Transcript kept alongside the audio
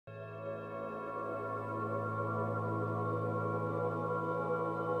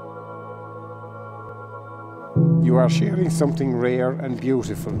You are sharing something rare and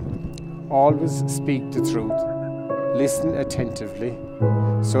beautiful. Always speak the truth. Listen attentively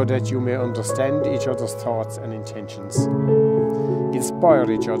so that you may understand each other's thoughts and intentions. Inspire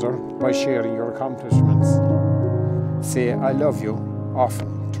each other by sharing your accomplishments. Say "I love you"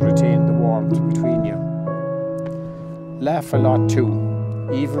 often to retain the warmth between you. Laugh a lot too,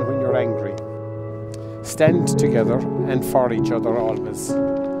 even when you're angry. Stand together and for each other always.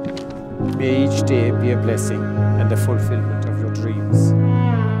 May each day be a blessing and the fulfillment of your dreams.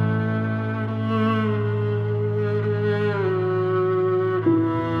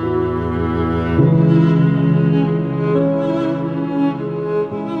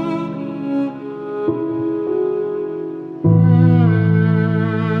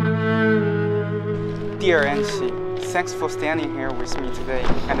 Dear Anxi, thanks for standing here with me today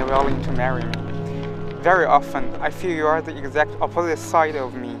and willing to marry me. Very often, I feel you are the exact opposite side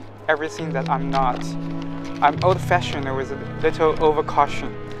of me, everything that I'm not. I'm old-fashioned with a little overcaution,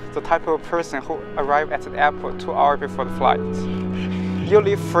 the type of person who arrives at the airport 2 hours before the flight. You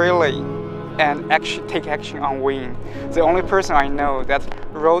live freely and take action on whim. The only person I know that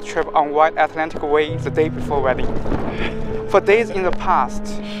road trip on White Atlantic Way the day before wedding. For days in the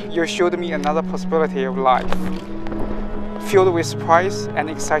past, you showed me another possibility of life, filled with surprise and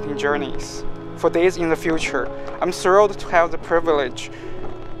exciting journeys. For days in the future, I'm thrilled to have the privilege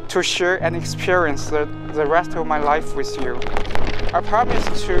to share and experience the rest of my life with you. I promise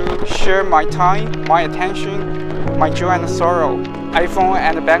to share my time, my attention, my joy and sorrow, iPhone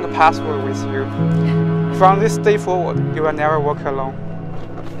and bank password with you. From this day forward, you will never walk alone.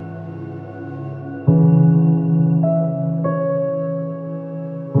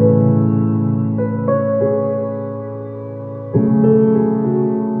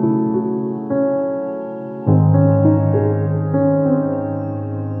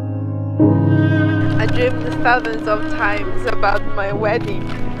 I dreamed thousands of times about my wedding,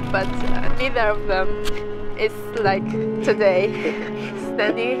 but neither of them is like today.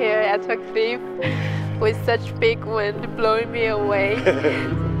 Standing here at a cliff with such big wind blowing me away.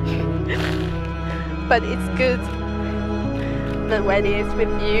 But it's good. The wedding is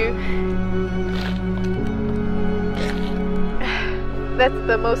with you. That's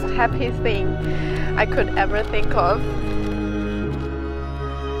the most happy thing I could ever think of.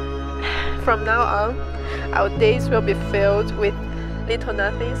 From now on, our days will be filled with little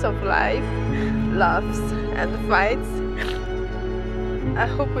nothings of life, laughs and fights. I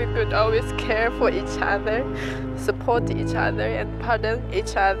hope we could always care for each other, support each other and pardon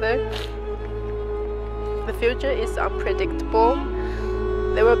each other. The future is unpredictable.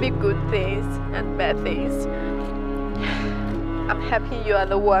 There will be good things and bad things. I'm happy you are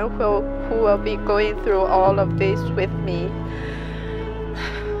the one who will be going through all of this with me.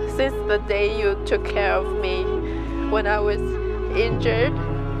 Since the day you took care of me when I was injured,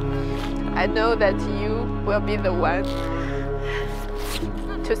 I know that you will be the one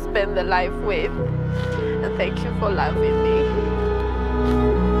to spend the life with. And thank you for loving me.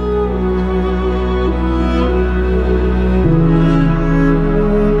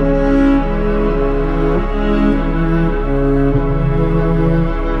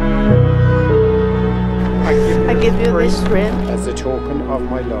 I give you this ring as a token of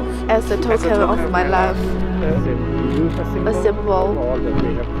my love. As a token of my love. A symbol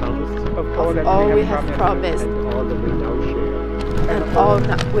of all we have promised. And all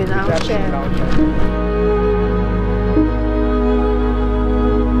that we now share.